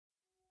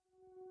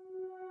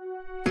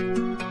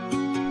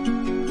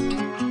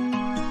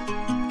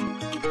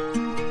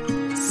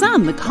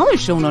Son, the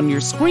colors shown on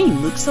your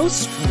screen look so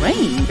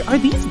strange. Are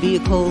these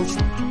vehicles?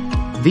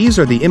 These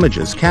are the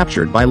images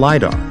captured by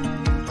LiDAR.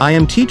 I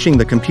am teaching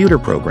the computer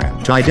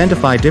program to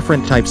identify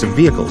different types of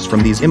vehicles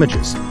from these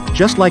images,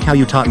 just like how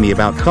you taught me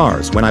about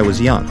cars when I was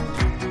young.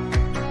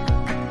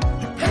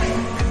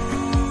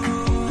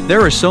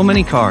 There are so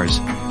many cars.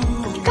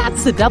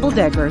 That's a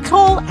double-decker,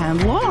 tall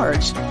and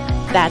large.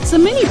 That's a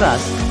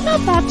minibus, not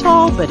that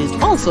tall, but is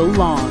also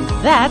long.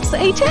 That's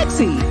a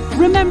taxi.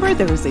 Remember,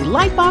 there is a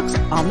light box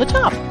on the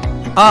top.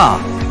 Ah,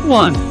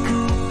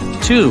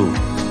 1,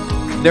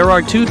 2. There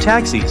are 2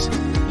 taxis.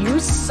 You're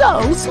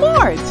so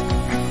smart.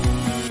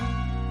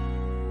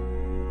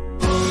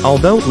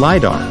 Although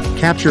LiDAR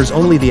captures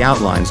only the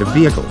outlines of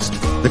vehicles,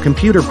 the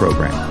computer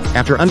program,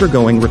 after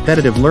undergoing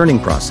repetitive learning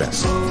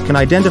process, can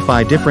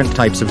identify different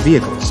types of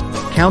vehicles,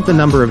 count the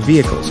number of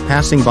vehicles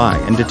passing by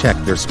and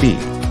detect their speed.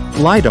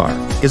 LiDAR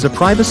is a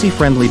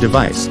privacy-friendly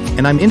device,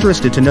 and I'm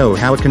interested to know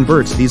how it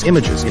converts these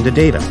images into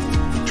data.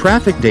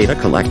 Traffic data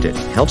collected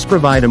helps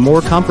provide a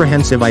more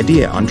comprehensive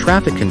idea on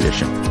traffic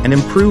condition and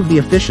improve the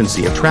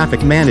efficiency of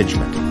traffic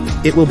management.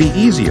 It will be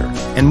easier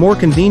and more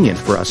convenient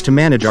for us to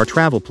manage our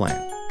travel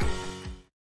plan.